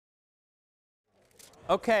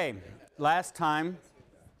Okay, last time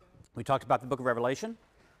we talked about the book of Revelation,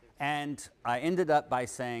 and I ended up by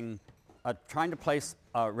saying, trying to place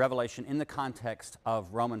Revelation in the context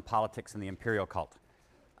of Roman politics and the imperial cult.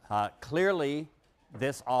 Clearly,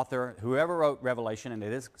 this author, whoever wrote Revelation, and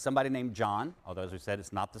it is somebody named John, although as we said,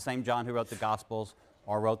 it's not the same John who wrote the Gospels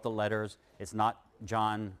or wrote the letters. It's not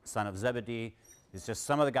John, son of Zebedee. It's just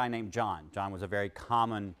some other guy named John. John was a very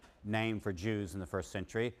common name for Jews in the first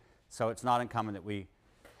century, so it's not uncommon that we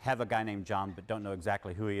have a guy named John but don't know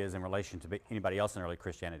exactly who he is in relation to anybody else in early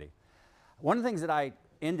Christianity. One of the things that I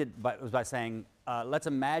ended was by saying, let's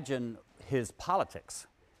imagine his politics.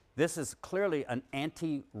 This is clearly an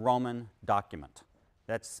anti-Roman document.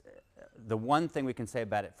 That's the one thing we can say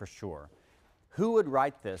about it for sure. Who would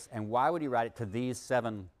write this, and why would he write it to these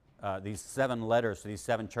seven letters to these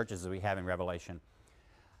seven churches that we have in Revelation?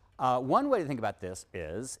 One way to think about this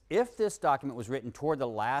is, if this document was written toward the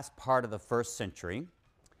last part of the first century,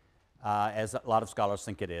 as a lot of scholars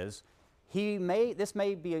think it is, this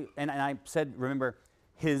may be, and I said, remember,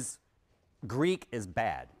 his Greek is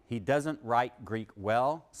bad. He doesn't write Greek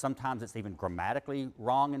well. Sometimes it's even grammatically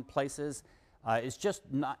wrong in places. It's just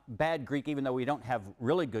not bad Greek, even though we don't have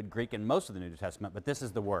really good Greek in most of the New Testament, but this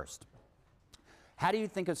is the worst. How do you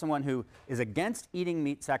think of someone who is against eating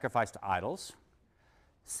meat sacrificed to idols,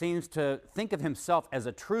 seems to think of himself as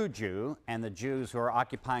a true Jew, and the Jews who are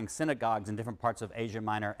occupying synagogues in different parts of Asia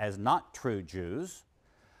Minor as not true Jews,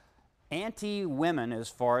 anti-women as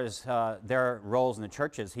far as their roles in the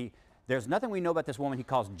churches? There's nothing we know about this woman he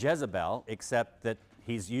calls Jezebel, except that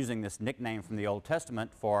he's using this nickname from the Old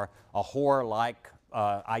Testament for a whore-like,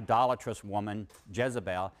 idolatrous woman,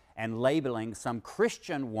 Jezebel, and labeling some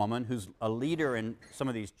Christian woman who's a leader in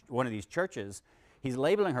one of these churches. He's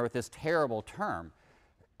labeling her with this terrible term.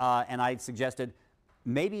 And I suggested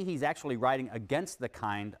maybe he's actually writing against the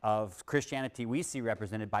kind of Christianity we see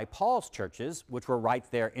represented by Paul's churches, which were right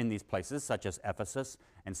there in these places, such as Ephesus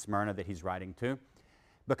and Smyrna that he's writing to.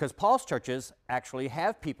 Because Paul's churches actually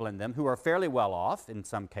have people in them who are fairly well off in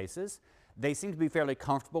some cases. They seem to be fairly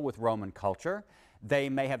comfortable with Roman culture. They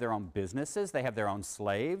may have their own businesses. They have their own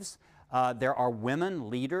slaves. There are women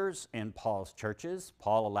leaders in Paul's churches.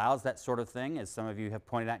 Paul allows that sort of thing, as some of you have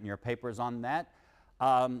pointed out in your papers on that.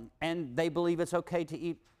 And they believe it's okay to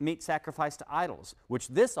eat meat sacrificed to idols, which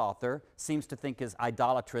this author seems to think is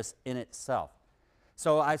idolatrous in itself.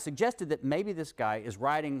 So I suggested that maybe this guy is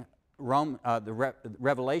writing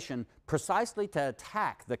Revelation precisely to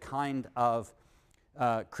attack the kind of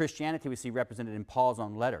Christianity we see represented in Paul's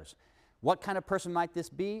own letters. What kind of person might this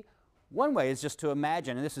be? One way is just to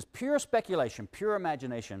imagine, and this is pure speculation, pure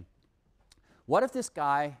imagination. What if this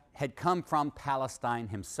guy had come from Palestine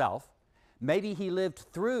himself? Maybe he lived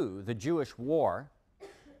through the Jewish War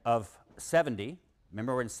of 70.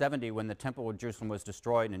 Remember in 70 when the Temple of Jerusalem was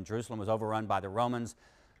destroyed and Jerusalem was overrun by the Romans?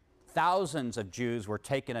 Thousands of Jews were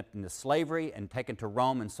taken up into slavery and taken to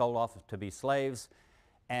Rome and sold off to be slaves.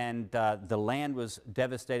 And the land was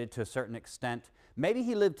devastated to a certain extent. Maybe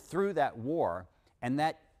he lived through that war, and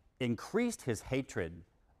that increased his hatred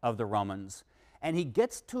of the Romans. And he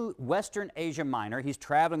gets to Western Asia Minor. He's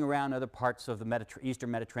traveling around other parts of the Eastern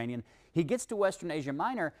Mediterranean. He gets to Western Asia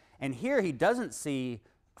Minor, and here he doesn't see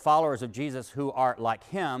followers of Jesus who are, like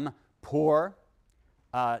him, poor,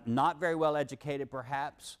 not very well educated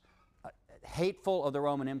perhaps, hateful of the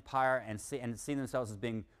Roman Empire, and see themselves as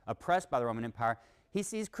being oppressed by the Roman Empire. He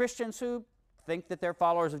sees Christians who think that they're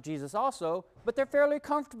followers of Jesus also, but they're fairly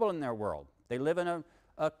comfortable in their world. They live in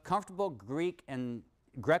a comfortable Greek and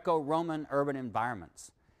Greco-Roman urban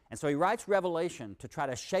environments. And so he writes Revelation to try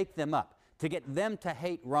to shake them up, to get them to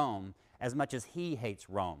hate Rome as much as he hates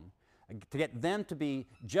Rome, to get them to be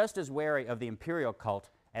just as wary of the imperial cult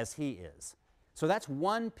as he is. So that's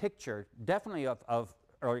one picture, definitely of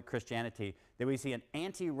early Christianity, that we see an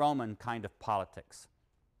anti-Roman kind of politics.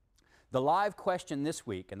 The live question this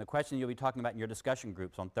week, and the question you'll be talking about in your discussion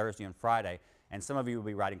groups on Thursday and Friday, and some of you will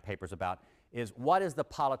be writing papers about, is what is the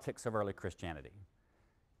politics of early Christianity?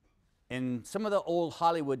 In some of the old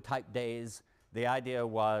Hollywood-type days, the idea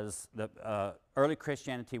was that early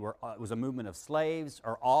Christianity was a movement of slaves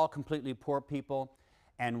or all completely poor people,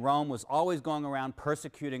 and Rome was always going around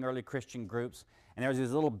persecuting early Christian groups, and there was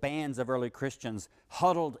these little bands of early Christians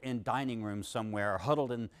huddled in dining rooms somewhere, or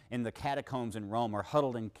huddled in the catacombs in Rome, or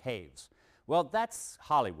huddled in caves. Well, that's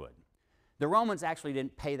Hollywood. The Romans actually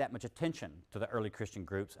didn't pay that much attention to the early Christian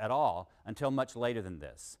groups at all until much later than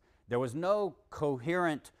this. There was no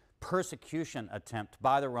coherent persecution attempt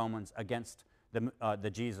by the Romans against the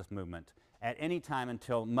Jesus movement at any time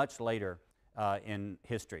until much later in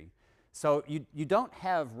history. So you don't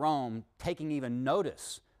have Rome taking even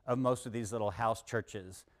notice of most of these little house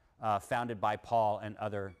churches founded by Paul and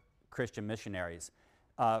other Christian missionaries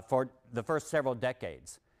for the first several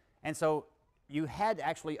decades. And so you had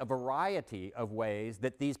actually a variety of ways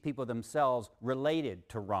that these people themselves related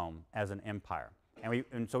to Rome as an empire.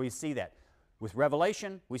 And so we see that. With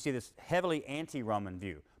Revelation, we see this heavily anti-Roman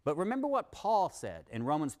view. But remember what Paul said in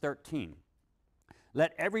Romans 13.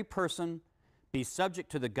 Let every person be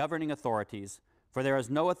subject to the governing authorities, for there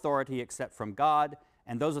is no authority except from God,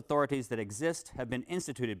 and those authorities that exist have been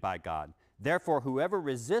instituted by God. Therefore, whoever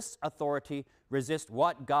resists authority resists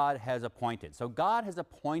what God has appointed. So God has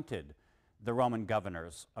appointed the Roman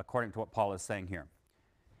governors, according to what Paul is saying here.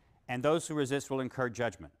 And those who resist will incur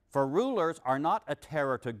judgment. For rulers are not a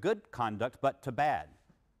terror to good conduct, but to bad.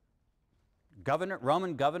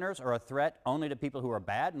 Roman governors are a threat only to people who are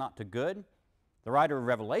bad, not to good. The writer of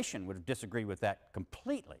Revelation would disagree with that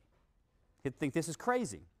completely. He'd think this is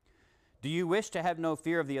crazy. Do you wish to have no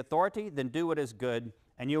fear of the authority? Then do what is good,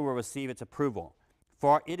 and you will receive its approval.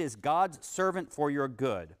 For it is God's servant for your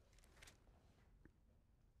good.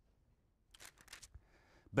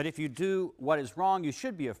 But if you do what is wrong, you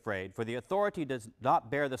should be afraid, for the authority does not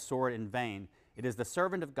bear the sword in vain. It is the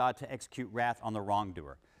servant of God to execute wrath on the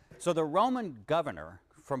wrongdoer. So the Roman governor,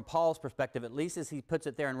 from Paul's perspective, at least as he puts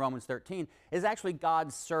it there in Romans 13, is actually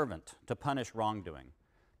God's servant to punish wrongdoing.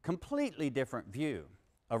 Completely different view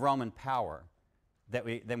of Roman power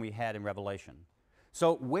than we had in Revelation.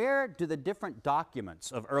 So where do the different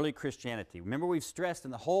documents of early Christianity, remember we've stressed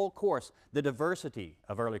in the whole course the diversity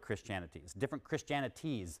of early Christianities, different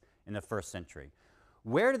Christianities in the first century.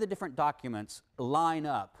 Where do the different documents line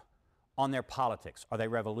up on their politics? Are they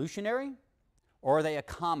revolutionary or are they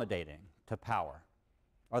accommodating to power?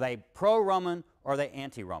 Are they pro-Roman or are they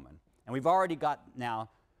anti-Roman? And we've already got now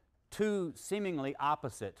two seemingly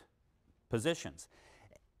opposite positions.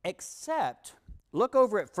 Except, look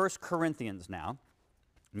over at 1 Corinthians now.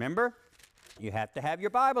 Remember, you have to have your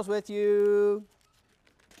Bibles with you.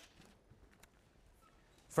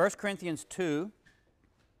 1 Corinthians 2,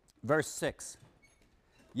 verse 6.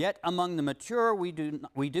 Yet among the mature we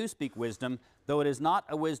do speak wisdom, though it is not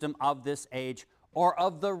a wisdom of this age or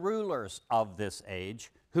of the rulers of this age,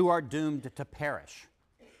 who are doomed to perish.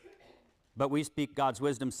 But we speak God's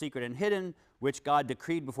wisdom secret and hidden, which God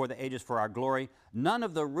decreed before the ages for our glory. None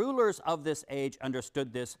of the rulers of this age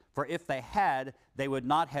understood this, for if they had, they would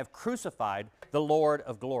not have crucified the Lord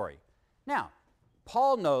of glory. Now,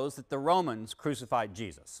 Paul knows that the Romans crucified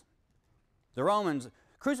Jesus. The Romans,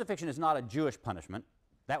 crucifixion is not a Jewish punishment.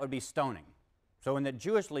 That would be stoning. So when the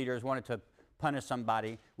Jewish leaders wanted to punish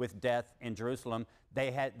somebody with death in Jerusalem,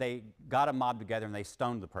 they got a mob together and they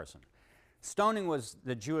stoned the person. Stoning was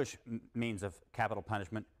the Jewish means of capital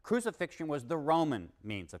punishment. Crucifixion was the Roman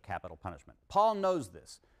means of capital punishment. Paul knows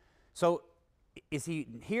this. So is he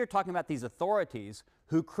here talking about these authorities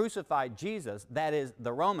who crucified Jesus, that is,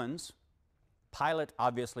 the Romans? Pilate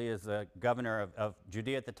obviously is the governor of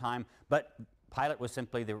Judea at the time, but Pilate was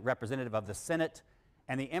simply the representative of the Senate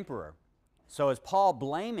and the emperor. So is Paul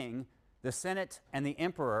blaming the Senate and the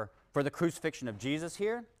emperor for the crucifixion of Jesus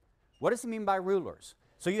here? What does he mean by rulers?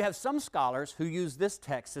 So you have some scholars who use this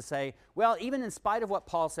text to say, well, even in spite of what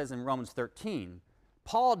Paul says in Romans 13,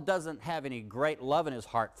 Paul doesn't have any great love in his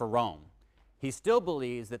heart for Rome. He still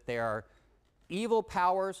believes that they are evil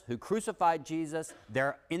powers who crucified Jesus.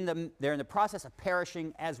 They're in the process of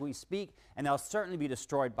perishing as we speak, and they'll certainly be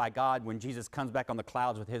destroyed by God when Jesus comes back on the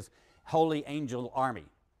clouds with his holy angel army.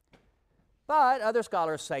 But other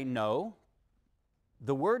scholars say no.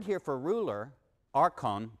 The word here for ruler,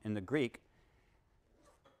 archon in the Greek,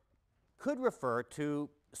 could refer to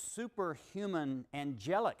superhuman,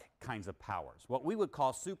 angelic kinds of powers, what we would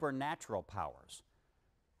call supernatural powers.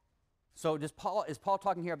 So is Paul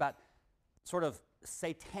talking here about sort of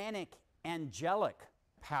satanic, angelic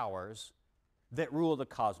powers that rule the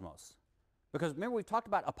cosmos? Because remember, we've talked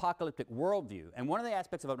about apocalyptic worldview, and one of the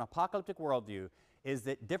aspects of an apocalyptic worldview is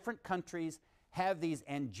that different countries have these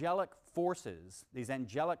angelic forces, these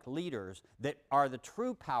angelic leaders that are the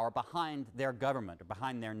true power behind their government or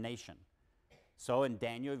behind their nation. So in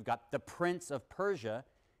Daniel, you've got the prince of Persia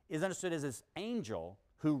is understood as this angel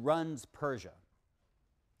who runs Persia.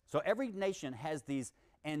 So every nation has these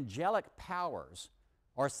angelic powers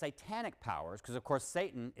or satanic powers, because of course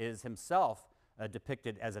Satan is himself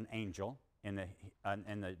depicted as an angel in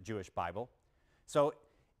the Jewish Bible. So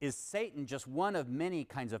is Satan just one of many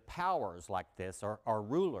kinds of powers like this, or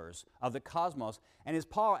rulers of the cosmos? And is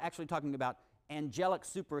Paul actually talking about angelic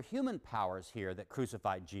superhuman powers here that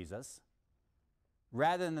crucified Jesus,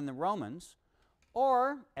 rather than the Romans?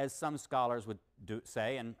 Or, as some scholars would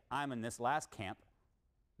say, and I'm in this last camp,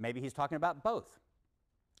 maybe he's talking about both.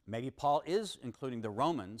 Maybe Paul is including the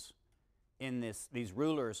Romans in these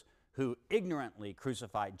rulers who ignorantly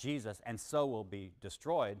crucified Jesus and so will be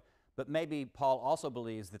destroyed. But maybe Paul also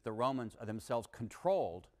believes that the Romans are themselves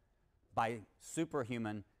controlled by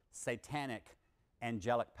superhuman, satanic,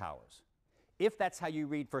 angelic powers. If that's how you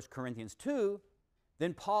read 1 Corinthians 2,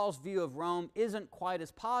 then Paul's view of Rome isn't quite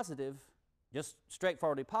as positive, just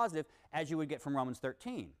straightforwardly positive, as you would get from Romans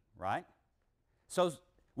 13, right? So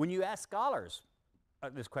when you ask scholars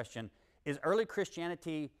this question, is early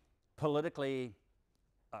Christianity politically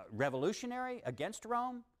revolutionary against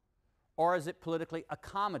Rome, or is it politically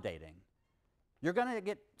accommodating? You're going to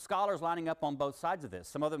get scholars lining up on both sides of this.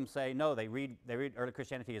 Some of them say, no, they read early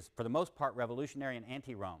Christianity as, for the most part, revolutionary and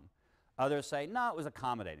anti-Rome. Others say, no, it was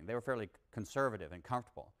accommodating. They were fairly conservative and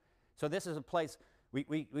comfortable. So this is a place,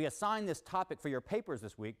 we assign this topic for your papers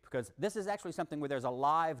this week because this is actually something where there's a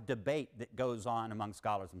live debate that goes on among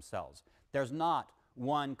scholars themselves. There's not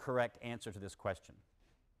one correct answer to this question.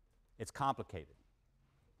 It's complicated.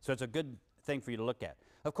 So it's a good thing for you to look at.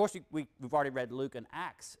 Of course, we've already read Luke and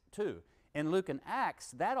Acts too. In Luke and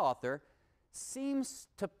Acts, that author seems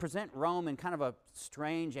to present Rome in kind of a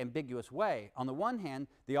strange, ambiguous way. On the one hand,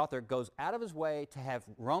 the author goes out of his way to have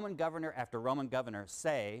Roman governor after Roman governor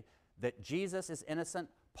say that Jesus is innocent,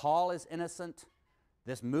 Paul is innocent,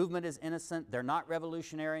 this movement is innocent, they're not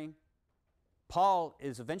revolutionary. Paul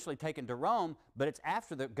is eventually taken to Rome, but it's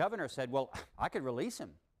after the governor said, well, I could release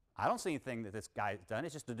him. I don't see anything that this guy's done.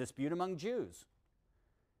 It's just a dispute among Jews.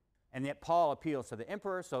 And yet Paul appeals to the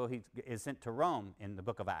emperor, so he is sent to Rome in the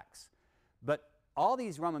book of Acts. But all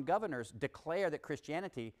these Roman governors declare that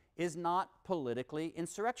Christianity is not politically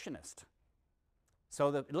insurrectionist.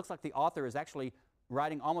 So it looks like the author is actually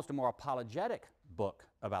writing almost a more apologetic book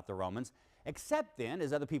about the Romans, except then,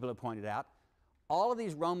 as other people have pointed out, all of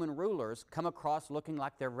these Roman rulers come across looking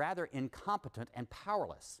like they're rather incompetent and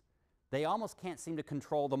powerless. They almost can't seem to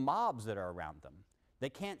control the mobs that are around them. They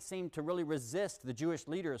can't seem to really resist the Jewish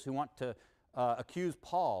leaders who want to accuse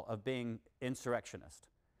Paul of being insurrectionist.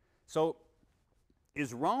 So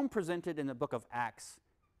is Rome presented in the book of Acts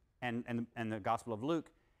and the Gospel of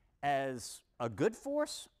Luke as a good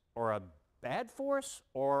force or a bad force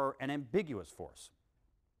or an ambiguous force?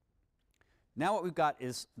 Now what we've got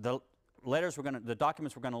is the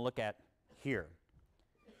documents we're going to look at here.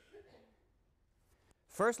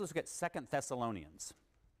 First, let's look at 2 Thessalonians.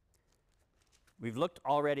 We've looked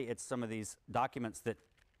already at some of these documents that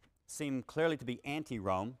seem clearly to be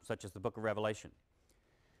anti-Rome, such as the book of Revelation.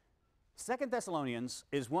 2 Thessalonians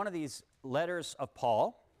is one of these letters of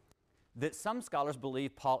Paul that some scholars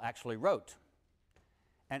believe Paul actually wrote,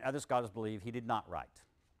 and other scholars believe he did not write.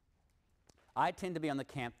 I tend to be on the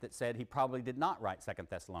camp that said he probably did not write 2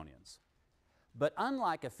 Thessalonians. But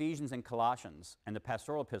unlike Ephesians and Colossians and the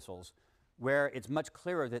pastoral epistles, where it's much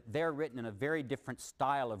clearer that they're written in a very different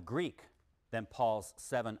style of Greek than Paul's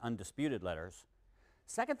 7 undisputed letters,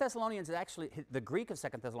 2 Thessalonians is actually, the Greek of 2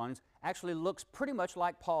 Thessalonians actually looks pretty much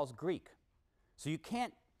like Paul's Greek. So you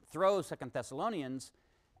can't throw 2 Thessalonians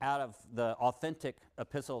out of the authentic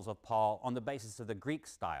epistles of Paul on the basis of the Greek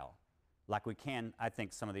style, like we can, I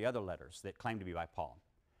think, some of the other letters that claim to be by Paul.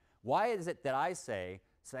 Why is it that I say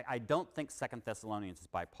I don't think 2 Thessalonians is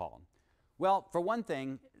by Paul? Well, for one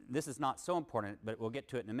thing, this is not so important, but we'll get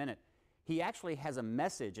to it in a minute. He actually has a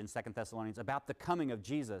message in 2 Thessalonians about the coming of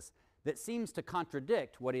Jesus that seems to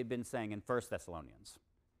contradict what he had been saying in 1 Thessalonians.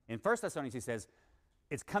 In 1 Thessalonians, he says,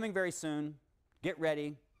 it's coming very soon, get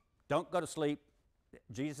ready, don't go to sleep,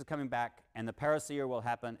 Jesus is coming back, and the parousia will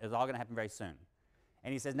happen, it's all going to happen very soon.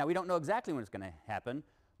 And he says, now we don't know exactly when it's going to happen,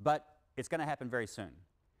 but it's going to happen very soon.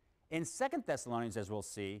 In 2 Thessalonians, as we'll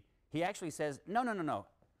see, he actually says, no,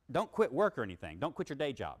 don't quit work or anything, don't quit your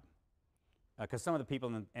day job. Because some of the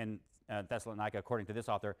people in Thessalonica, according to this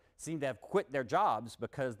author, seem to have quit their jobs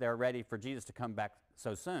because they're ready for Jesus to come back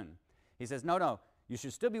so soon. He says, no, you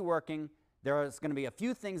should still be working. There's going to be a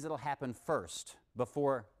few things that will happen first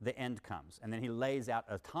before the end comes. And then he lays out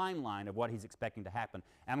a timeline of what he's expecting to happen.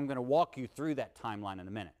 And I'm going to walk you through that timeline in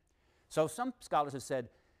a minute. So some scholars have said,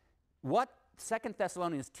 what 2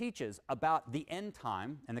 Thessalonians teaches about the end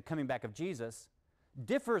time and the coming back of Jesus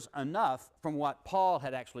differs enough from what Paul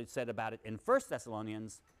had actually said about it in 1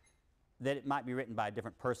 Thessalonians that it might be written by a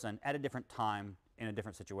different person at a different time in a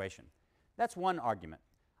different situation. That's one argument.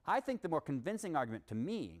 I think the more convincing argument to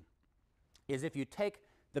me is if you take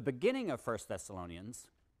the beginning of 1 Thessalonians,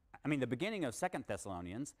 the beginning of 2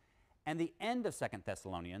 Thessalonians, and the end of 2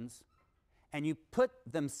 Thessalonians, and you put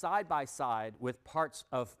them side by side with parts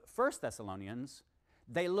of 1 Thessalonians,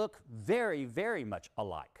 they look very, very much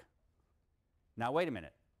alike. Now, wait a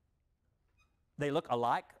minute. They look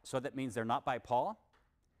alike, so that means they're not by Paul?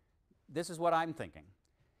 this is what I'm thinking.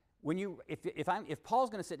 If Paul's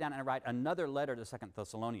going to sit down and write another letter to 2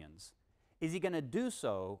 Thessalonians, is he going to do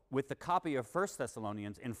so with the copy of 1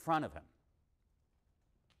 Thessalonians in front of him?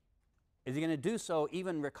 Is he going to do so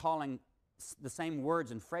even recalling the same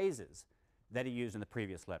words and phrases that he used in the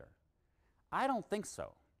previous letter? I don't think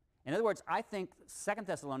so. In other words, I think 2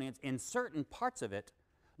 Thessalonians, in certain parts of it,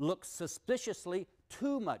 looks suspiciously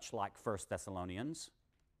too much like 1 Thessalonians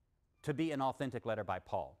to be an authentic letter by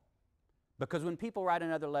Paul. Because when people write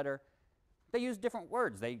another letter, they use different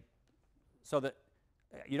words. So that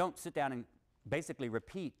you don't sit down and basically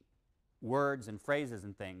repeat words and phrases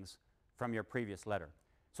and things from your previous letter.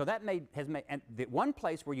 So that and the one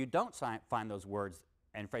place where you don't find those words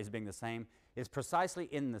and phrases being the same is precisely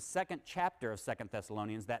in the 2nd chapter of 2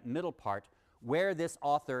 Thessalonians, that middle part, where this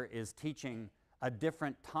author is teaching a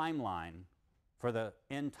different timeline for the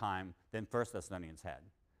end time than 1 Thessalonians had.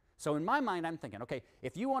 So in my mind, I'm thinking, okay,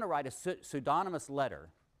 if you want to write a pseudonymous letter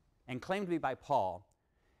and claim to be by Paul,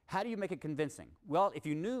 how do you make it convincing? Well, if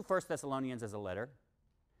you knew 1 Thessalonians as a letter,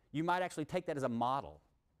 you might actually take that as a model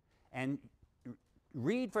and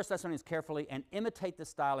read 1 Thessalonians carefully and imitate the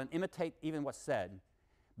style and imitate even what's said.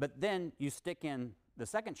 But then you stick in the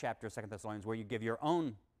 2nd chapter of 2 Thessalonians where you give your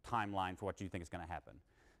own timeline for what you think is going to happen.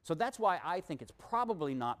 So that's why I think it's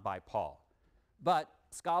probably not by Paul. But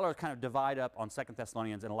scholars kind of divide up on 2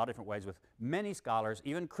 Thessalonians in a lot of different ways, with many scholars,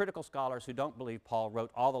 even critical scholars, who don't believe Paul wrote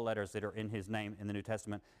all the letters that are in his name in the New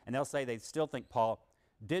Testament, and they'll say they still think Paul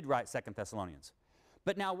did write 2 Thessalonians.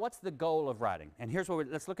 But now, what's the goal of writing? And here's what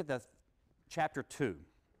let's look at the chapter 2,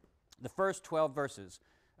 the first 12 verses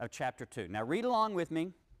of chapter 2. Now, read along with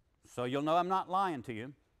me so you'll know I'm not lying to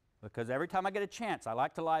you, because every time I get a chance, I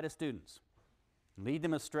like to lie to students, lead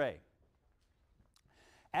them astray.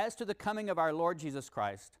 As to the coming of our Lord Jesus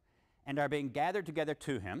Christ and our being gathered together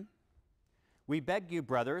to him, we beg you,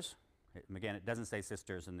 brothers, again, it doesn't say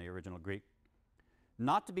sisters in the original Greek,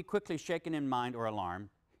 not to be quickly shaken in mind or alarmed,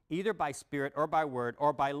 either by spirit or by word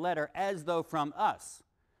or by letter, as though from us,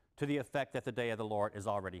 to the effect that the day of the Lord is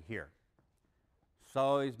already here.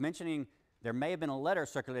 So he's mentioning there may have been a letter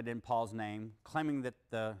circulated in Paul's name claiming that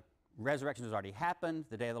the resurrection has already happened,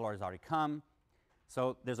 the day of the Lord has already come.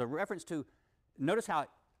 So there's a reference to, notice how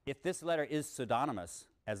if this letter is pseudonymous,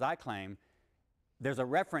 as I claim, there's a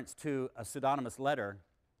reference to a pseudonymous letter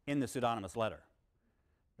in the pseudonymous letter.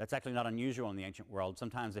 That's actually not unusual in the ancient world.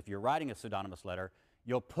 Sometimes if you're writing a pseudonymous letter,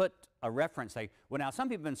 you'll put a reference, say, well, now some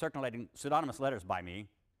people have been circulating pseudonymous letters by me,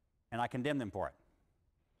 and I condemn them for it.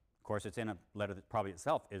 Of course, it's in a letter that probably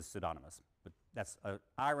itself is pseudonymous, but that's an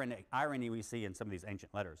irony we see in some of these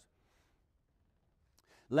ancient letters.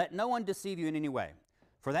 Let no one deceive you in any way,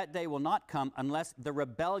 for that day will not come unless the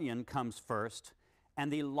rebellion comes first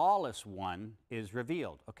and the lawless one is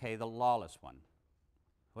revealed. Okay, the lawless one.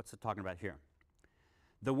 What's it talking about here?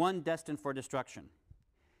 The one destined for destruction.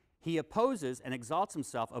 He opposes and exalts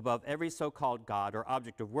himself above every so-called God or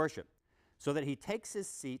object of worship, so that he takes his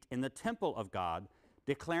seat in the temple of God,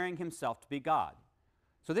 declaring himself to be God.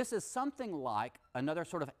 So this is something like another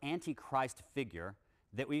sort of antichrist figure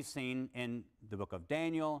that we've seen in the book of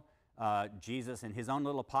Daniel, Jesus in his own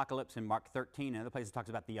little apocalypse in Mark 13, and other places talks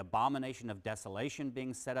about the abomination of desolation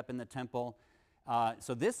being set up in the temple.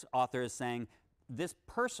 So this author is saying this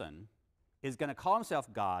person is going to call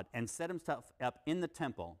himself God and set himself up in the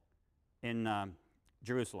temple in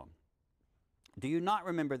Jerusalem. Do you not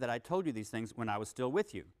remember that I told you these things when I was still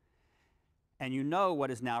with you? And you know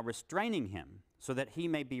what is now restraining him, so that he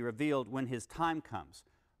may be revealed when his time comes.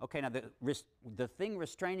 Okay, now the thing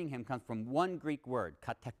restraining him comes from one Greek word,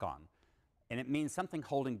 katekon, and it means something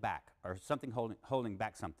holding back, or something holding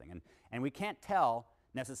back something. And we can't tell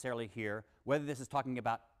necessarily here whether this is talking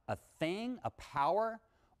about a thing, a power,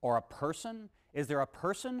 or a person. Is there a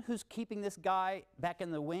person who's keeping this guy back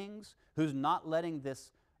in the wings, who's not letting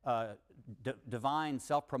this divine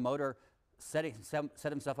self-promoter set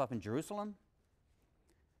himself up in Jerusalem?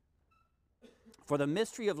 For the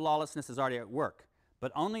mystery of lawlessness is already at work,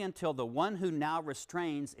 but only until the one who now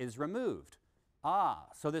restrains is removed.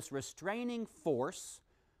 So this restraining force,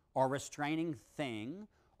 or restraining thing,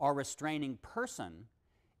 or restraining person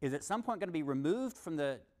is at some point going to be removed from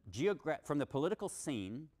the political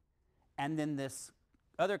scene, and then this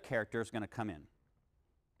other character is going to come in.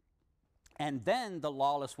 And then the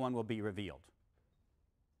lawless one will be revealed,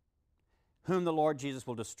 whom the Lord Jesus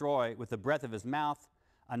will destroy with the breath of his mouth,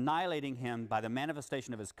 annihilating him by the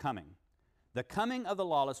manifestation of his coming. The coming of the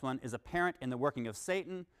lawless one is apparent in the working of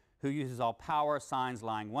Satan, who uses all power, signs,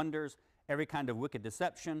 lying wonders, every kind of wicked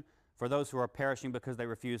deception, for those who are perishing because they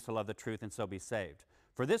refuse to love the truth and so be saved.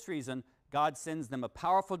 For this reason, God sends them a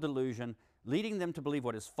powerful delusion leading them to believe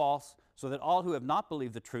what is false, so that all who have not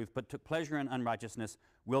believed the truth but took pleasure in unrighteousness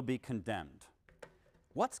will be condemned.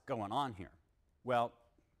 What's going on here? Well,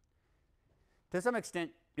 to some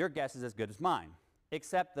extent, your guess is as good as mine,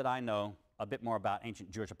 except that I know a bit more about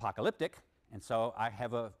ancient Jewish apocalyptic, and so I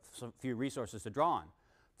have a few resources to draw on.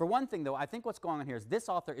 For one thing, though, I think what's going on here is this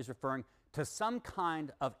author is referring to some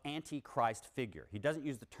kind of antichrist figure. He doesn't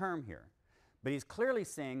use the term here, but he's clearly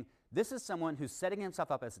saying this is someone who's setting himself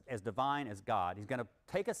up as divine as God. He's going to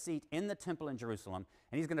take a seat in the temple in Jerusalem,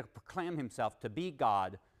 and he's going to proclaim himself to be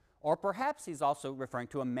God, or perhaps he's also referring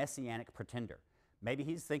to a messianic pretender. Maybe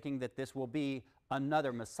he's thinking that this will be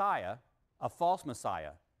another Messiah, a false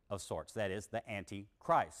Messiah of sorts, that is, the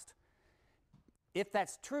Antichrist. If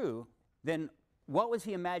that's true, then what was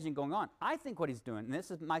he imagining going on? I think what he's doing, and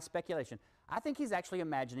this is my speculation, I think he's actually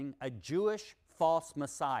imagining a Jewish false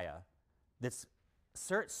Messiah that's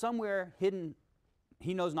somewhere hidden,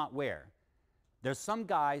 he knows not where. There's some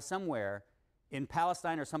guy somewhere in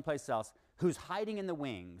Palestine or someplace else who's hiding in the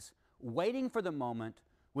wings, waiting for the moment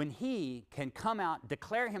when he can come out,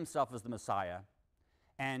 declare himself as the Messiah,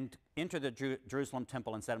 and enter the Jerusalem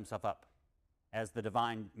temple and set himself up as the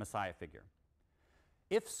divine Messiah figure.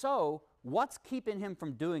 If so, what's keeping him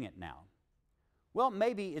from doing it now? Well,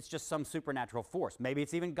 maybe it's just some supernatural force. Maybe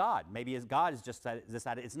it's even God. Maybe God has just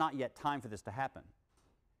decided it's not yet time for this to happen.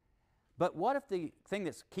 But what if the thing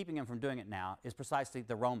that's keeping him from doing it now is precisely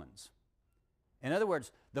the Romans? In other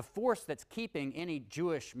words, the force that's keeping any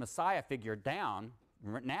Jewish Messiah figure down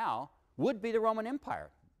now would be the Roman Empire.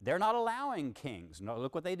 They're not allowing kings. No,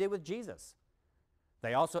 look what they did with Jesus.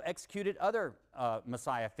 They also executed other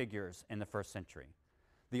Messiah figures in the first century.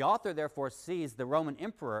 The author, therefore, sees the Roman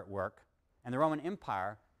emperor at work and the Roman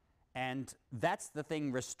Empire, and that's the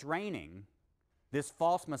thing restraining this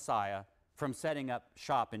false Messiah from setting up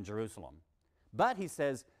shop in Jerusalem. But he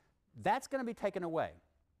says that's going to be taken away.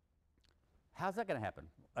 How's that going to happen?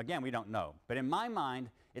 Again, we don't know. But in my mind,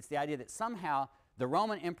 it's the idea that somehow the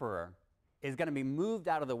Roman emperor is going to be moved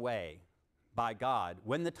out of the way by God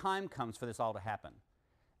when the time comes for this all to happen.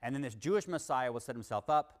 And then this Jewish Messiah will set himself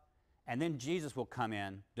up, and then Jesus will come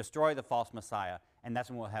in, destroy the false Messiah, and that's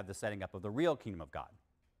when we'll have the setting up of the real kingdom of God.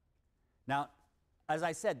 Now, as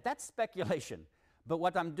I said, that's speculation. But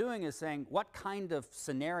what I'm doing is saying, what kind of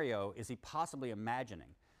scenario is he possibly imagining?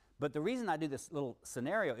 But the reason I do this little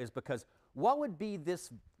scenario is because what would be this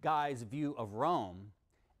guy's view of Rome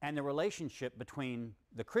and the relationship between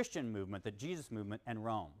the Christian movement, the Jesus movement, and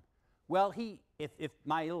Rome? Well, if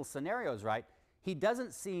my little scenario is right, he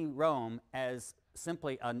doesn't see Rome as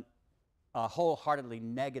simply a wholeheartedly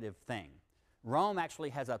negative thing. Rome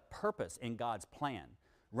actually has a purpose in God's plan.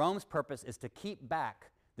 Rome's purpose is to keep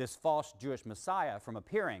back this false Jewish Messiah from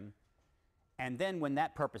appearing, and then when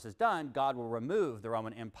that purpose is done, God will remove the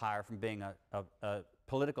Roman Empire from being a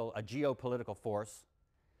geopolitical force,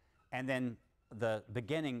 and then the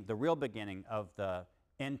real beginning of the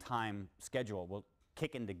end time schedule will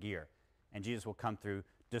kick into gear, and Jesus will come through,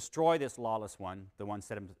 destroy this lawless one, the one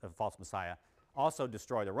set up a false Messiah, also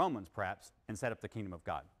destroy the Romans perhaps, and set up the kingdom of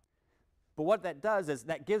God. But what that does is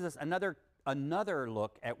that gives us another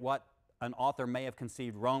look at what an author may have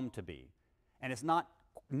conceived Rome to be. And it's not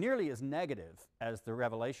nearly as negative as the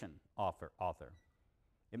Revelation author.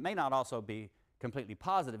 It may not also be completely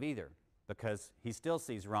positive either, because he still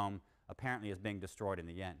sees Rome apparently as being destroyed in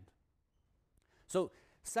the end. So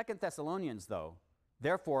 2 Thessalonians, though,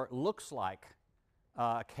 therefore looks like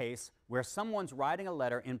a case where someone's writing a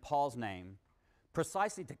letter in Paul's name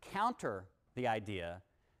precisely to counter the idea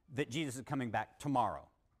that Jesus is coming back tomorrow.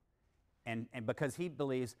 And because he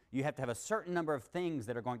believes you have to have a certain number of things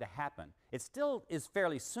that are going to happen. It still is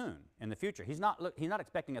fairly soon in the future. He's not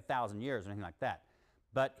expecting 1,000 years or anything like that.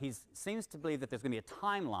 But he seems to believe that there's going to be a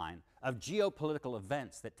timeline of geopolitical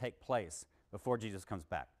events that take place before Jesus comes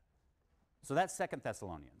back. So that's 2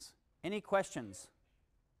 Thessalonians. Any questions,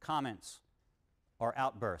 comments, or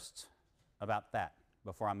outbursts about that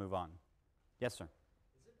before I move on? Yes, sir.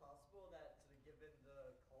 Is it possible that, given the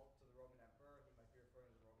cult to the Roman emperor, he might be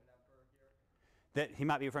referring to the Roman emperor here? That he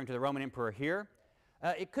might be referring to the Roman emperor here?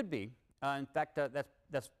 It could be. In fact,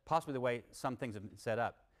 that's possibly the way some things have been set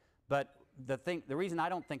up. But the reason I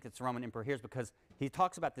don't think it's the Roman emperor here is because he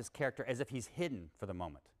talks about this character as if he's hidden for the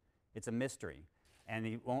moment. It's a mystery, and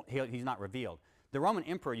he's not revealed. The Roman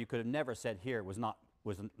emperor, you could have never said here, was not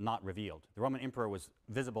revealed. The Roman emperor was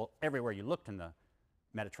visible everywhere you looked in the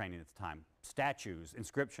Mediterranean at the time. Statues,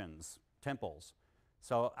 inscriptions, temples.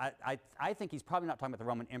 So I think he's probably not talking about the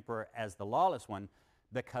Roman emperor as the lawless one,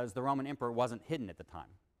 because the Roman emperor wasn't hidden at the time.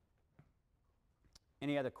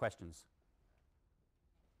 Any other questions?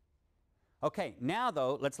 Okay, now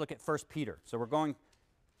though, let's look at 1 Peter. So we're going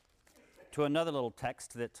to another little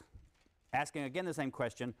text that's asking again the same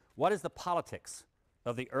question. What is the politics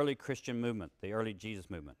of the early Christian movement, the early Jesus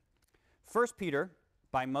movement? 1 Peter,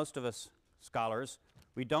 by most of us scholars,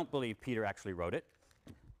 we don't believe Peter actually wrote it.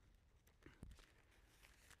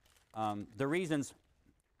 The reasons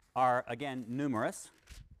are, again, numerous.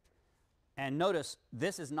 And notice,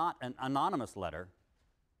 this is not an anonymous letter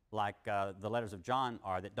like the letters of John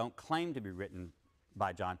are that don't claim to be written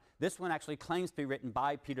by John. This one actually claims to be written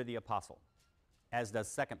by Peter the Apostle, as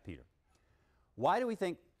does 2 Peter. Why do we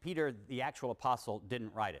think Peter, the actual apostle,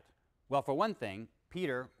 didn't write it? Well, for one thing,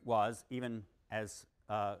 Peter was, even as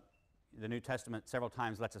the New Testament several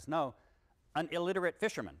times lets us know, an illiterate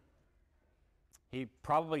fisherman. He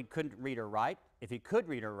probably couldn't read or write. If he could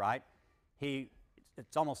read or write,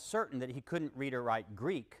 it's almost certain that he couldn't read or write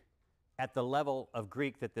Greek at the level of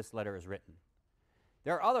Greek that this letter is written.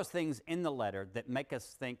 There are other things in the letter that make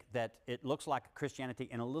us think that it looks like Christianity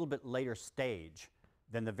in a little bit later stage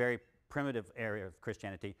than the very primitive area of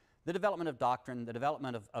Christianity. The development of doctrine, the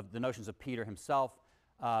development of the notions of Peter himself,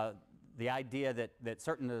 the idea that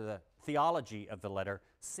certain of the theology of the letter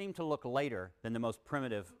seem to look later than the most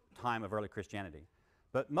primitive time of early Christianity.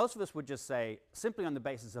 But most of us would just say, simply on the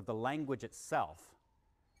basis of the language itself,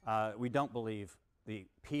 we don't believe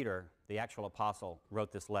Peter, the actual apostle,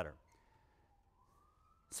 wrote this letter.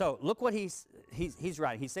 So look what he's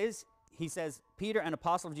writing. He says, Peter, an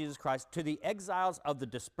apostle of Jesus Christ, to the exiles of the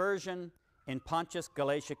dispersion in Pontus,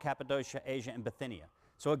 Galatia, Cappadocia, Asia, and Bithynia.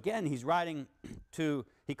 So again, he's writing to,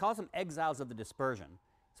 he calls them exiles of the dispersion.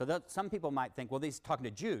 So that some people might think, well, he's talking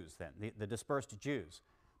to Jews then, the dispersed Jews.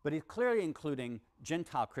 But he's clearly including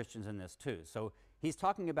Gentile Christians in this too. So he's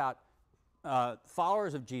talking about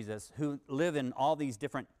followers of Jesus who live in all this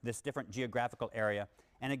different geographical area.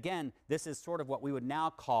 And again, this is sort of what we would now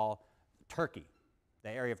call Turkey, the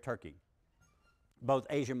area of Turkey. Both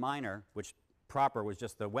Asia Minor, which proper was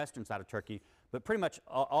just the western side of Turkey, but pretty much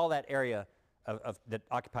all that area that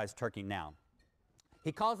occupies Turkey now.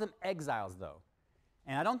 He calls them exiles, though.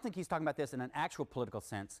 And I don't think he's talking about this in an actual political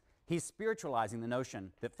sense. He's spiritualizing the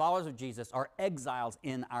notion that followers of Jesus are exiles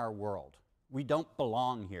in our world. We don't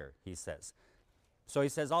belong here, he says. So he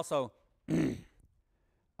says also,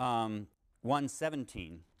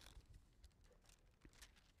 1:17,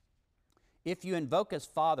 if you invoke as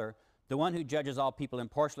Father, the one who judges all people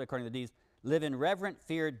impartially according to the deeds, live in reverent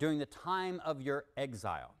fear during the time of your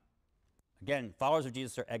exile. Again, followers of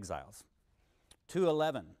Jesus are exiles.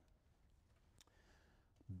 2:11,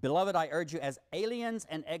 beloved, I urge you as aliens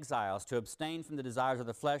and exiles to abstain from the desires of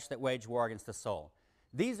the flesh that wage war against the soul.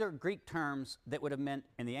 These are Greek terms that would have meant,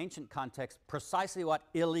 in the ancient context, precisely what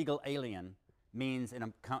illegal alien means in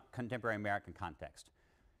a contemporary American context.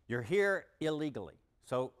 You're here illegally.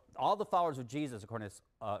 So all the followers of Jesus, according to this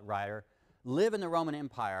writer, live in the Roman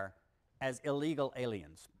Empire as illegal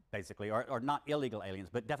aliens, basically, or not illegal aliens,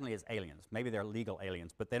 but definitely as aliens. Maybe they're legal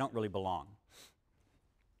aliens, but they don't really belong.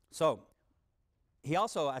 So he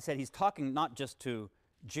also, I said, he's talking not just to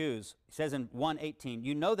Jews. He says in 1:18,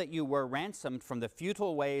 you know that you were ransomed from the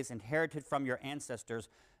futile ways inherited from your ancestors,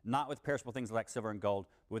 not with perishable things like silver and gold,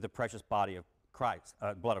 but with the precious body of Christ,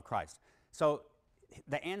 blood of Christ. So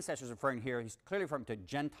the ancestors referring here, he's clearly referring to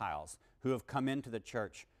Gentiles who have come into the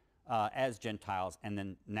church as Gentiles and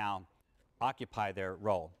then now occupy their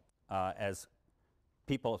role as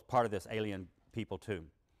people, as part of this alien people too.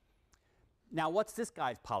 Now, what's this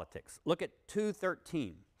guy's politics? Look at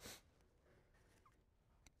 2:13.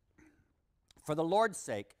 For the Lord's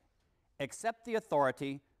sake, accept the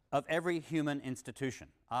authority of every human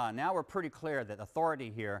institution. Now we're pretty clear that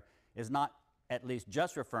authority here is not at least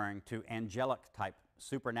just referring to angelic type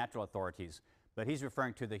supernatural authorities, but he's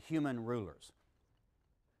referring to the human rulers.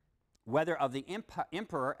 Whether of the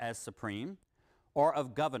emperor as supreme, or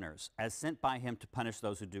of governors as sent by him to punish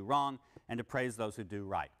those who do wrong and to praise those who do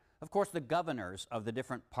right. Of course, the governors of the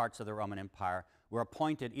different parts of the Roman Empire were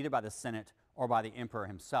appointed either by the Senate or by the emperor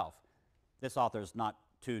himself. This author is not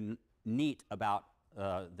too neat about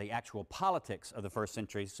the actual politics of the first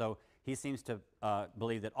century, so he seems to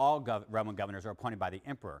believe that all Roman governors are appointed by the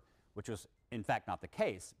emperor, which was in fact not the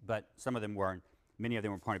case, but some of them were, and many of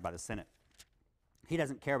them were appointed by the Senate. He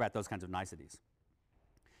doesn't care about those kinds of niceties.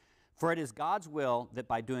 For it is God's will that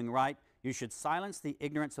by doing right you should silence the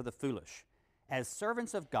ignorance of the foolish. As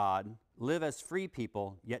servants of God, live as free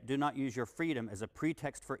people, yet do not use your freedom as a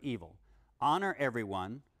pretext for evil. Honor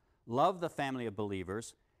everyone, love the family of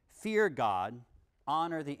believers, fear God,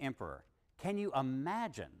 honor the emperor. Can you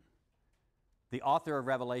imagine the author of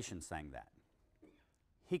Revelation saying that?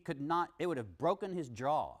 He could not, it would have broken his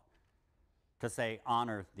jaw to say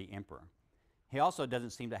honor the emperor. he also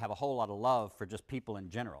doesn't seem to have a whole lot of love for just people in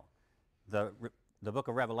general. The book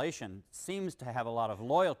of Revelation seems to have a lot of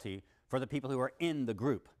loyalty for the people who are in the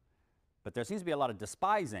group, but there seems to be a lot of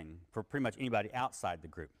despising for pretty much anybody outside the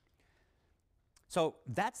group. So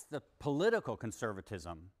that's the political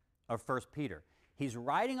conservatism of 1 Peter. He's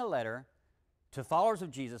writing a letter to followers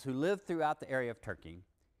of Jesus who live throughout the area of Turkey.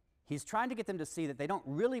 He's trying to get them to see that they don't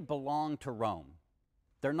really belong to Rome.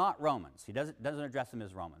 They're not Romans. He doesn't address them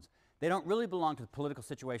as Romans. They don't really belong to the political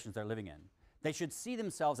situations they're living in. They should see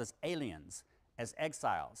themselves as aliens, as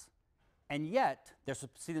exiles, and yet they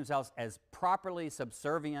see themselves as properly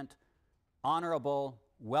subservient, honorable,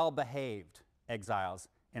 well-behaved exiles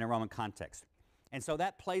in a Roman context. And so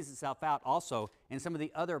that plays itself out also in some of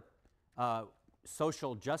the other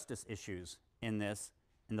social justice issues in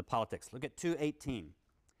the politics. Look at 2:18,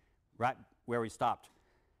 right where we stopped.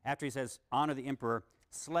 After he says, honor the emperor,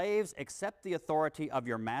 slaves, accept the authority of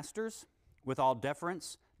your masters with all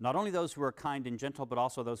deference, not only those who are kind and gentle, but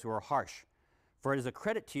also those who are harsh. For it is a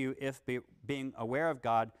credit to you if, being aware of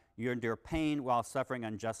God, you endure pain while suffering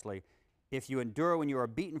unjustly. If you endure when you are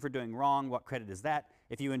beaten for doing wrong, what credit is that?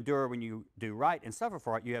 If you endure when you do right and suffer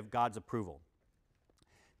for it, you have God's approval.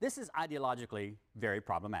 This is ideologically very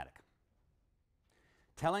problematic.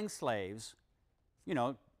 Telling slaves, you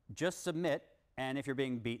know, just submit, and if you're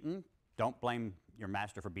being beaten, don't blame your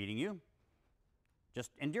master for beating you.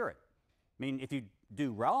 Just endure it. I mean, if you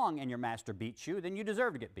do wrong and your master beats you, then you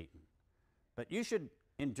deserve to get beaten. But you should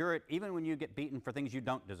endure it even when you get beaten for things you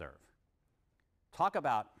don't deserve. Talk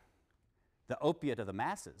about the opiate of the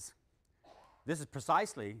masses. This is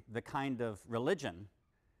precisely the kind of religion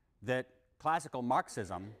that classical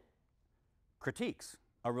Marxism critiques.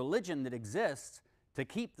 A religion that exists to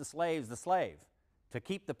keep the slaves the slave, to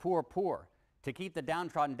keep the poor poor, to keep the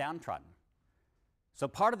downtrodden downtrodden. So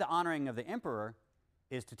part of the honoring of the emperor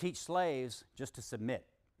is to teach slaves just to submit.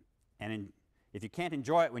 And if you can't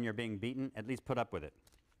enjoy it when you're being beaten, at least put up with it.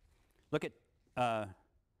 Look at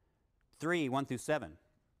 3:1-7.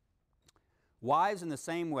 Wives, in the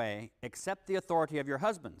same way, accept the authority of your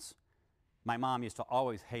husbands. My mom used to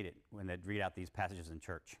always hate it when they'd read out these passages in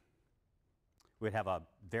church. We'd have a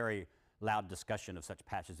very loud discussion of such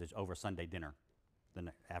passages over Sunday dinner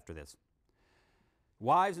after this.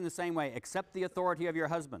 Wives, in the same way, accept the authority of your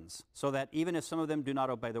husbands, so that even if some of them do not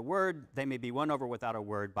obey the word, they may be won over without a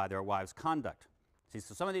word by their wives' conduct. See,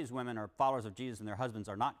 so some of these women are followers of Jesus and their husbands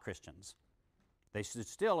are not Christians. They should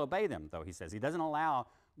still obey them, though, he says. He doesn't allow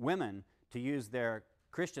women to use their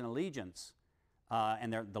Christian allegiance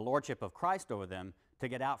and the lordship of Christ over them to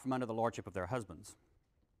get out from under the lordship of their husbands.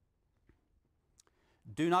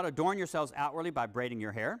 Do not adorn yourselves outwardly by braiding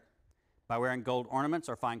your hair, by wearing gold ornaments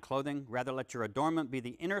or fine clothing. Rather, let your adornment be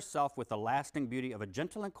the inner self with the lasting beauty of a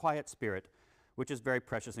gentle and quiet spirit, which is very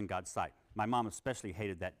precious in God's sight. My mom especially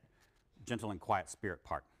hated that gentle and quiet spirit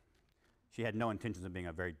part. She had no intentions of being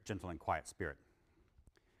a very gentle and quiet spirit.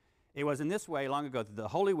 It was in this way long ago that the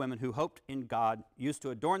holy women who hoped in God used to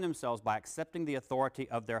adorn themselves by accepting the authority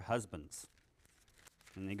of their husbands.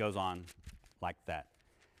 And he goes on like that.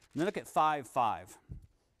 And then look at 5:5.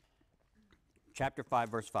 Chapter 5,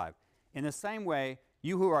 verse 5. In the same way,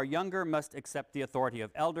 you who are younger must accept the authority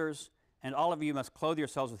of elders, and all of you must clothe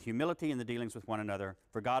yourselves with humility in the dealings with one another,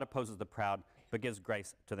 for God opposes the proud, but gives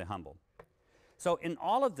grace to the humble. So in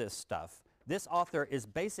all of this stuff, this author is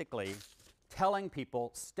basically telling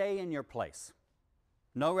people, stay in your place.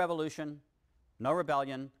 No revolution, no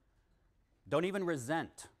rebellion. Don't even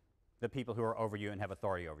resent the people who are over you and have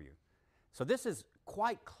authority over you. So this is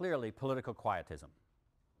quite clearly political quietism,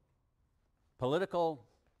 political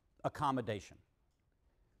accommodation.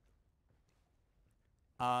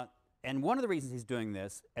 And one of the reasons he's doing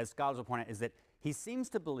this, as scholars will point out, is that he seems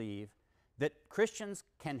to believe that Christians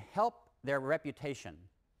can help their reputation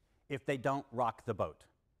if they don't rock the boat.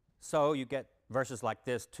 So you get verses like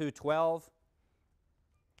this, 2:12.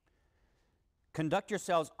 Conduct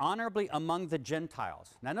yourselves honorably among the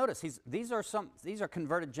Gentiles. Now notice, these are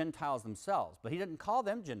converted Gentiles themselves, but he didn't call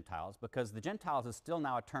them Gentiles because the Gentiles is still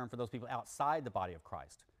now a term for those people outside the body of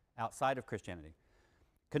Christ, outside of Christianity.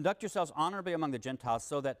 Conduct yourselves honorably among the Gentiles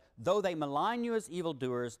so that though they malign you as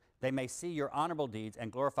evildoers, they may see your honorable deeds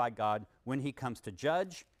and glorify God when he comes to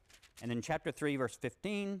judge. And in chapter 3, verse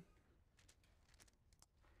 15,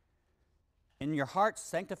 in your hearts,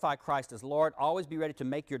 sanctify Christ as Lord. Always be ready to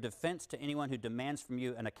make your defense to anyone who demands from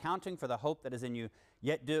you an accounting for the hope that is in you,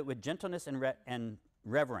 yet do it with gentleness and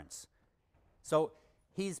reverence. So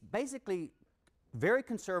he's basically very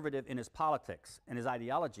conservative in his politics and his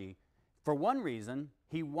ideology. For one reason,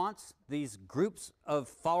 he wants these groups of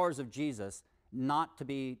followers of Jesus not to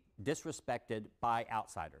be disrespected by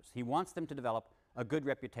outsiders. He wants them to develop a good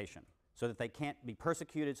reputation so that they can't be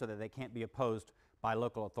persecuted, so that they can't be opposed by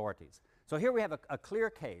local authorities. So here we have a clear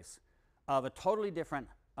case of a totally different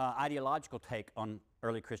ideological take on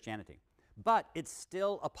early Christianity. But it's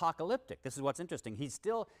still apocalyptic. This is what's interesting.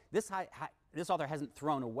 This author hasn't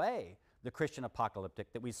thrown away the Christian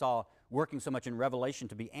apocalyptic that we saw working so much in Revelation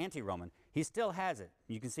to be anti-Roman. He still has it.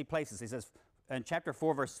 You can see places. He says in chapter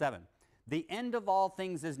 4, verse 7, "The end of all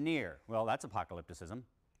things is near." Well, that's apocalypticism.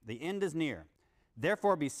 The end is near.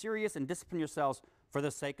 "Therefore be serious and discipline yourselves for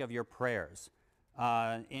the sake of your prayers."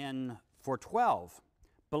 In 4:12,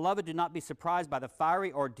 "Beloved, do not be surprised by the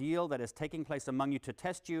fiery ordeal that is taking place among you to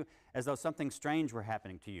test you as though something strange were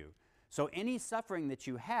happening to you." So any suffering that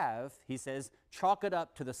you have, he says, chalk it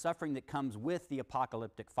up to the suffering that comes with the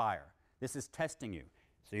apocalyptic fire. This is testing you.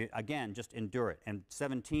 So again, just endure it. And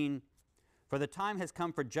 17, "For the time has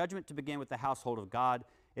come for judgment to begin with the household of God.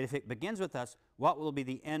 If it begins with us, what will be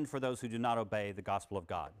the end for those who do not obey the gospel of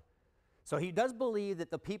God?" So he does believe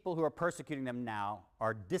that the people who are persecuting them now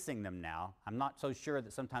are dissing them now. I'm not so sure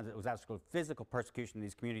that sometimes it was actual physical persecution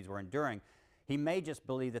these communities were enduring. He may just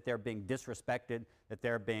believe that they're being disrespected, that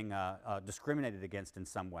they're being discriminated against in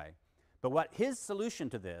some way. But what his solution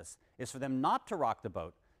to this is for them not to rock the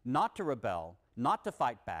boat, not to rebel, not to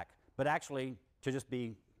fight back, but actually to just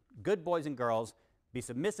be good boys and girls, be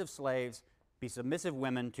submissive slaves, be submissive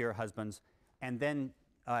women to your husbands, and then,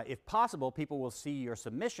 if possible, people will see your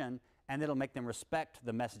submission and it'll make them respect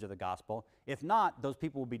the message of the gospel. If not, those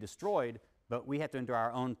people will be destroyed, but we have to endure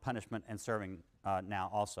our own punishment and serving now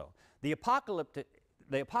also. The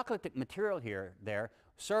apocalyptic material there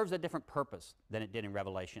serves a different purpose than it did in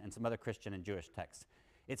Revelation and some other Christian and Jewish texts.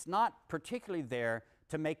 It's not particularly there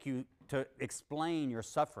to make you, to explain your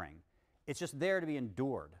suffering. It's just there to be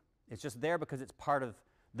endured. It's just there because it's part of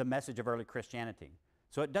the message of early Christianity.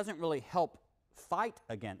 So it doesn't really help fight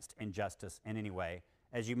against injustice in any way,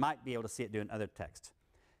 as you might be able to see it do in other texts.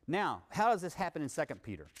 Now, how does this happen in 2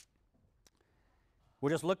 Peter? We'll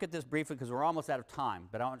just look at this briefly because we're almost out of time,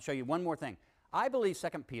 but I want to show you one more thing. I believe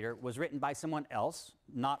 2 Peter was written by someone else,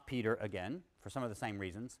 not Peter again, for some of the same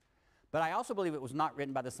reasons. But I also believe it was not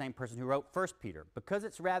written by the same person who wrote 1 Peter because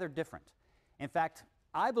it's rather different. In fact,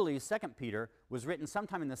 I believe 2 Peter was written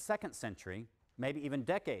sometime in the 2nd century, maybe even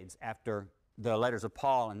decades after the letters of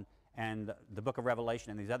Paul and the book of Revelation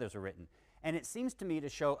and these others were written. And it seems to me to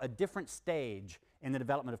show a different stage in the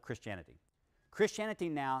development of Christianity. Christianity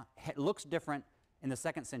now looks different in the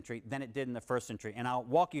 2nd century than it did in the 1st century. And I'll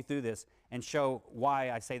walk you through this and show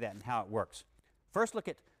why I say that and how it works. First, look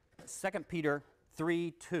at 2 Peter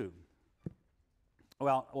 3:2.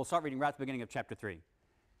 Well, we'll start reading right at the beginning of chapter 3.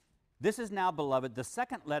 "This is now, beloved, the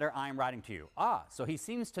second letter I am writing to you." So he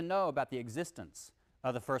seems to know about the existence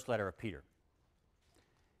of the first letter of Peter.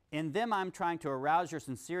 "In them I'm trying to arouse your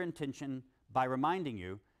sincere intention by reminding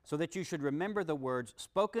you, so that you should remember the words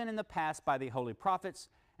spoken in the past by the holy prophets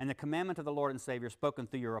and the commandment of the Lord and Savior spoken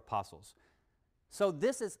through your apostles." So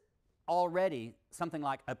this is already something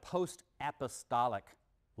like a post-apostolic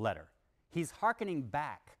letter. He's hearkening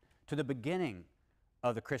back to the beginning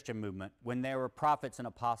of the Christian movement when there were prophets and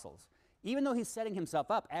apostles. Even though he's setting himself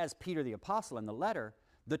up as Peter the apostle in the letter,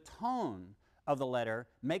 the tone of the letter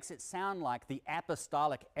makes it sound like the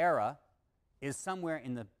apostolic era is somewhere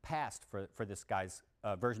in the past for this guy's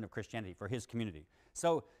version of Christianity, for his community.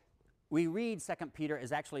 So we read 2 Peter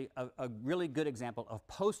as actually a really good example of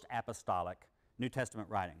post-apostolic New Testament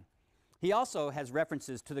writing. He also has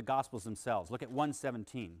references to the Gospels themselves. Look at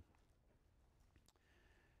 1:17.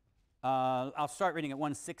 I'll start reading at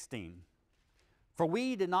 1:16. "For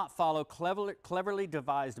we did not follow cleverly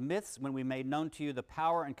devised myths when we made known to you the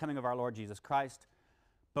power and coming of our Lord Jesus Christ,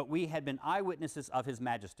 but we had been eyewitnesses of his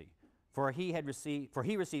majesty. For he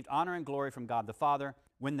received honor and glory from God the Father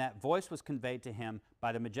when that voice was conveyed to him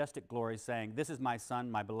by the majestic glory, saying, 'This is my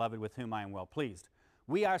Son, my beloved, with whom I am well pleased.'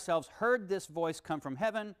 We ourselves heard this voice come from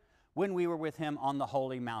heaven when we were with him on the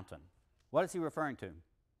holy mountain." What is he referring to?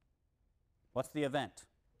 What's the event?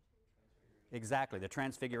 Exactly, the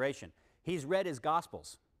Transfiguration. He's read his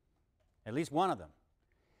Gospels, at least one of them.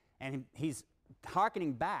 And he's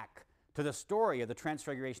hearkening back to the story of the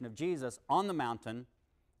Transfiguration of Jesus on the mountain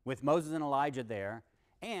with Moses and Elijah there.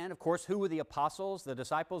 And, of course, who were the apostles, the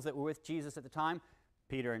disciples that were with Jesus at the time?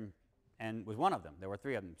 Peter and was one of them. There were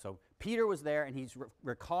 3 of them. So Peter was there, and he's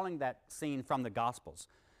recalling that scene from the Gospels.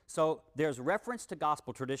 So there's reference to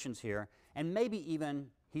gospel traditions here, and maybe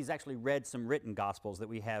even he's actually read some written Gospels that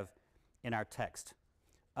we have in our text.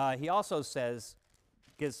 He also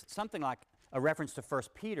gives something like a reference to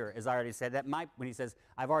 1 Peter, as I already said. That might, when he says,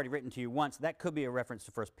 "I've already written to you once," that could be a reference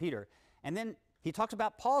to 1 Peter. And then he talks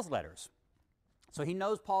about Paul's letters. So he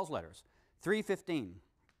knows Paul's letters. 3:15.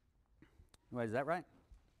 Wait, is that right?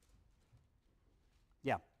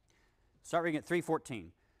 Yeah. Start reading at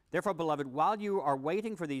 3:14. Therefore, beloved, while you are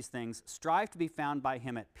waiting for these things, strive to be found by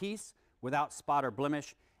him at peace, without spot or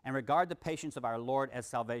blemish, and regard the patience of our Lord as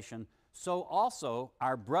salvation. So also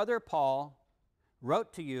our brother Paul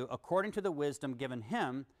wrote to you according to the wisdom given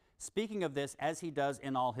him, speaking of this as he does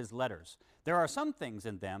in all his letters. There are some things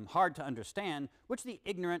in them hard to understand, which the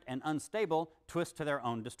ignorant and unstable twist to their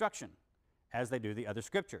own destruction, as they do the other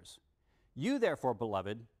scriptures. You therefore,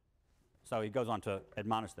 beloved, so he goes on to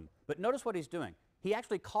admonish them. But notice what he's doing. He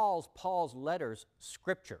actually calls Paul's letters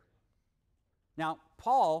scripture. Now,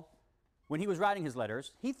 Paul, when he was writing his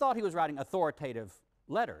letters, he thought he was writing authoritative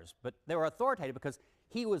letters, but they were authoritative because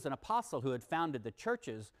he was an apostle who had founded the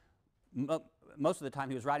churches. Most of the time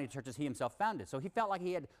he was writing churches he himself founded. So he felt like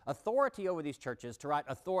he had authority over these churches to write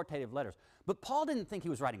authoritative letters. But Paul didn't think he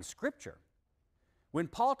was writing scripture. When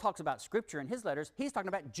Paul talks about scripture in his letters, he's talking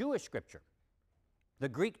about Jewish scripture, the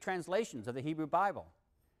Greek translations of the Hebrew Bible.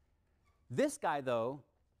 This guy, though,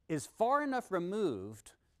 is far enough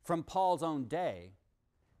removed from Paul's own day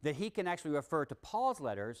that he can actually refer to Paul's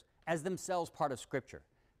letters as themselves part of Scripture.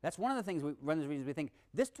 That's one of the things, one of the reasons we think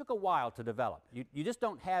this took a while to develop. You just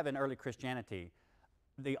don't have in early Christianity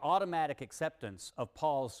the automatic acceptance of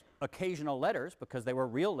Paul's occasional letters, because they were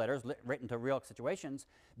real letters written to real situations,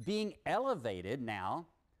 being elevated now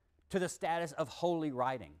to the status of holy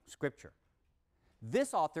writing, Scripture.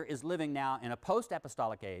 This author is living now in a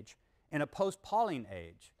post-apostolic age, in a post-Pauline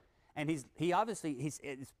age. And it's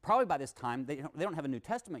probably by this time, they don't have a New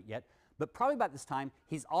Testament yet, but probably by this time,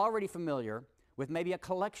 he's already familiar with maybe a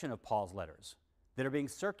collection of Paul's letters that are being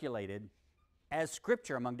circulated as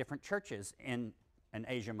scripture among different churches in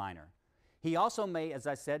Asia Minor. He also may, as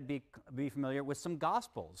I said, be familiar with some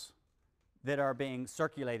Gospels that are being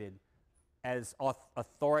circulated as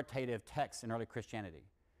authoritative texts in early Christianity.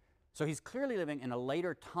 So he's clearly living in a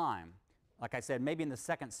later time, like I said, maybe in the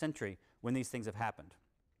 2nd century when these things have happened.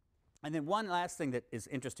 And then one last thing that is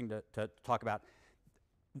interesting to talk about.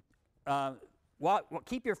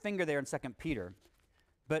 Keep your finger there in 2 Peter,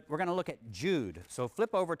 but we're going to look at Jude. So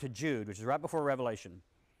flip over to Jude, which is right before Revelation.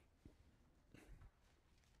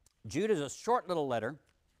 Jude is a short little letter.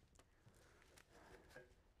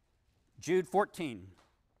 Jude 14.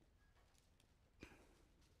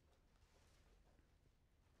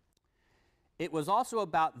 It was also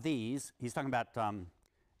about these, he's talking about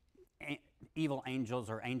evil angels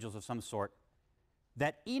or angels of some sort,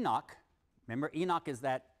 that Enoch, remember Enoch is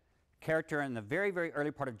that character in the very, very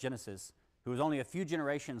early part of Genesis who was only a few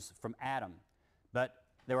generations from Adam, but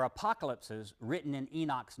there were apocalypses written in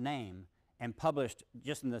Enoch's name and published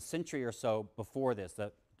just in the century or so before this,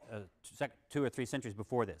 the 2 or 3 centuries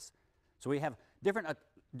before this. So we have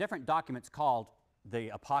different documents called the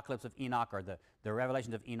Apocalypse of Enoch or the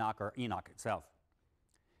Revelations of Enoch or Enoch itself.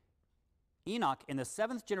 Enoch, in the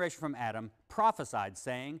 7th generation from Adam, prophesied,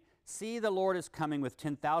 saying, "See, the Lord is coming with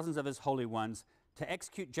 10,000s of his holy ones to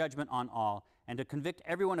execute judgment on all and to convict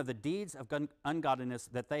everyone of the deeds of ungodliness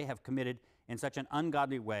that they have committed in such an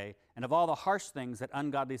ungodly way and of all the harsh things that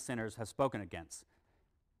ungodly sinners have spoken against."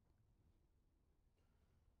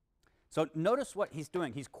 So notice what he's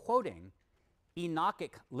doing. He's quoting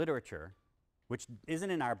Enochic literature, which isn't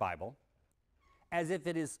in our Bible, as if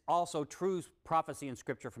it is also true prophecy in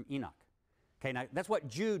Scripture from Enoch. Okay, now that's what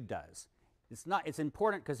Jude does. It's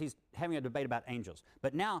important because he's having a debate about angels.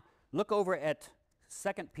 But now look over at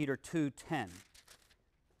 2 Peter 2:10.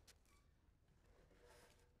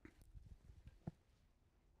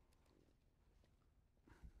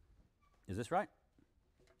 Is this right?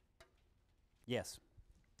 Yes.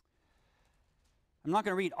 I'm not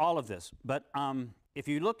going to read all of this, but if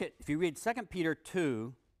you read 2 Peter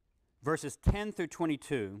 2, verses 10 through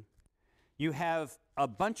 22, you have a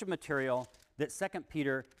bunch of material that 2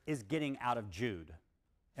 Peter is getting out of Jude.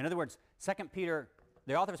 In other words, 2 Peter,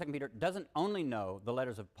 the author of 2 Peter, doesn't only know the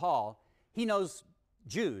letters of Paul, he knows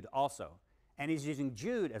Jude also. And he's using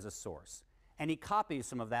Jude as a source. And he copies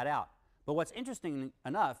some of that out. But what's interesting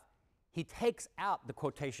enough, he takes out the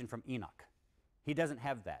quotation from Enoch. He doesn't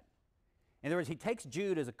have that. In other words, he takes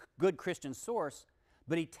Jude as a good Christian source,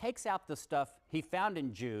 but he takes out the stuff he found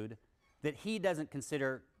in Jude that he doesn't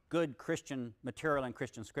consider good Christian material in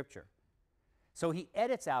Christian Scripture. So he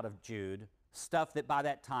edits out of Jude stuff that by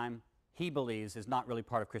that time he believes is not really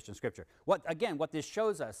part of Christian Scripture. What this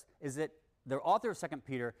shows us is that the author of 2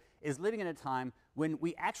 Peter is living in a time when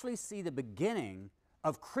we actually see the beginning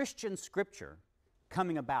of Christian Scripture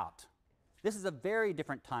coming about. This is a very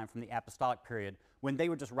different time from the apostolic period when they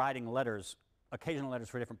were just writing letters, occasional letters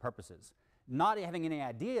for different purposes. not having any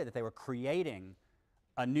idea that they were creating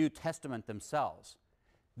a New Testament themselves.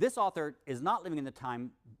 This author is not living in the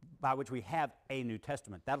time by which we have a New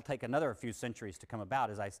Testament. That'll take another few centuries to come about,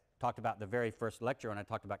 as I talked about in the very first lecture when I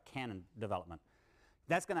talked about canon development.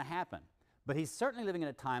 That's going to happen. But he's certainly living in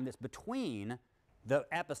a time that's between the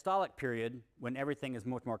apostolic period, when everything is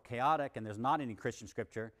much more chaotic and there's not any Christian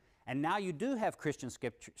scripture, and now you do have Christian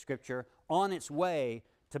scripture on its way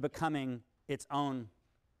to becoming its own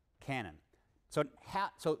canon. So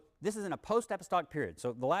this is in a post-apostolic period.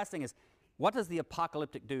 So the last thing is, what does the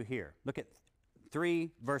apocalyptic do here? Look at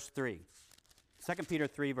 3, verse 3. 2 Peter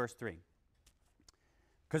 3, verse 3.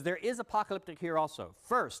 Because there is apocalyptic here also.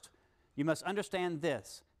 First, you must understand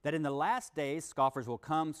this, that in the last days scoffers will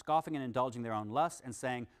come, scoffing and indulging their own lusts, and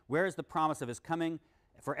saying, where is the promise of his coming?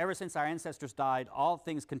 For ever since our ancestors died, all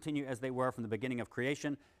things continue as they were from the beginning of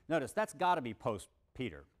creation. Notice, that's got to be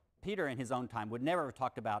post-Peter. Peter in his own time would never have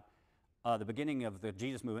talked about the beginning of the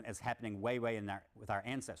Jesus movement as happening way with our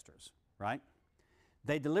ancestors, right?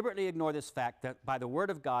 They deliberately ignore this fact that by the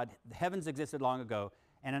word of God, the heavens existed long ago,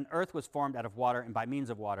 and an earth was formed out of water and by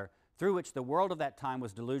means of water, through which the world of that time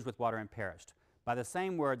was deluged with water and perished. By the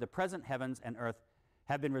same word, the present heavens and earth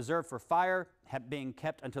have been reserved for fire, being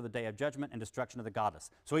kept until the day of judgment and destruction of the godless.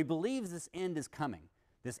 So he believes this end is coming,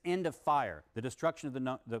 this end of fire, the destruction of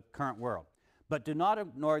the current world. But do not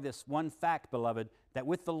ignore this one fact, beloved, that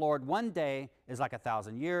with the Lord 1 day is like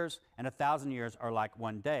 1,000 years, and 1,000 years are like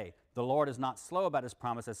 1 day. The Lord is not slow about his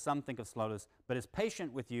promise, as some think of slowness, but is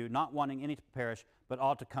patient with you, not wanting any to perish, but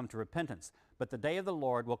all to come to repentance. But the day of the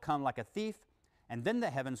Lord will come like a thief, and then the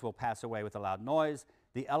heavens will pass away with a loud noise,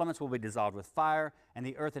 the elements will be dissolved with fire, and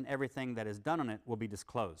the earth and everything that is done on it will be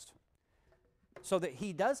disclosed. So that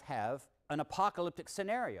he does have an apocalyptic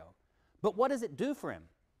scenario. But what does it do for him?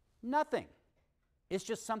 Nothing. It's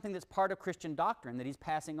just something that's part of Christian doctrine that he's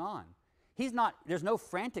passing on. There's no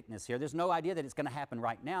franticness here. There's no idea that it's going to happen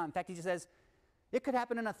right now. In fact, he just says, it could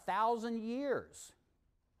happen in 1,000 years.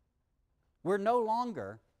 We're no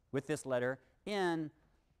longer, with this letter, in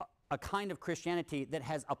a kind of Christianity that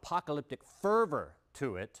has apocalyptic fervor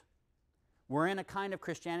to it. We're in a kind of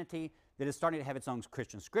Christianity that is starting to have its own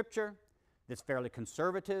Christian scripture, that's fairly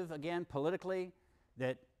conservative, again, politically,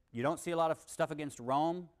 that you don't see a lot of stuff against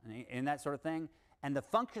Rome and that sort of thing. And the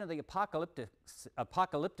function of the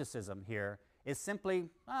apocalypticism here is simply,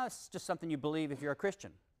 it's just something you believe if you're a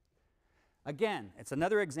Christian. Again, it's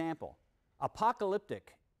another example.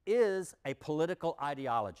 Apocalyptic is a political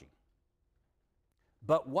ideology.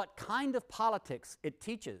 But what kind of politics it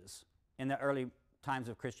teaches in the early times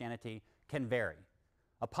of Christianity can vary.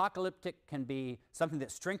 Apocalyptic can be something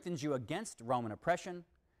that strengthens you against Roman oppression,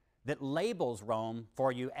 that labels Rome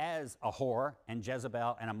for you as a whore and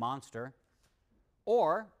Jezebel and a monster,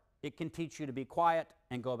 or it can teach you to be quiet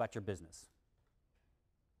and go about your business.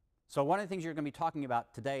 So one of the things you're going to be talking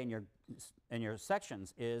about today in your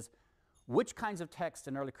sections is which kinds of texts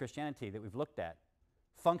in early Christianity that we've looked at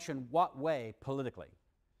function what way politically.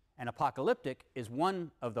 And apocalyptic is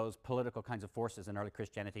one of those political kinds of forces in early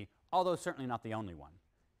Christianity, although certainly not the only one.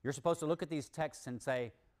 You're supposed to look at these texts and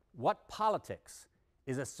say, what politics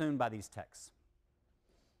is assumed by these texts?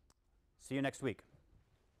 See you next week.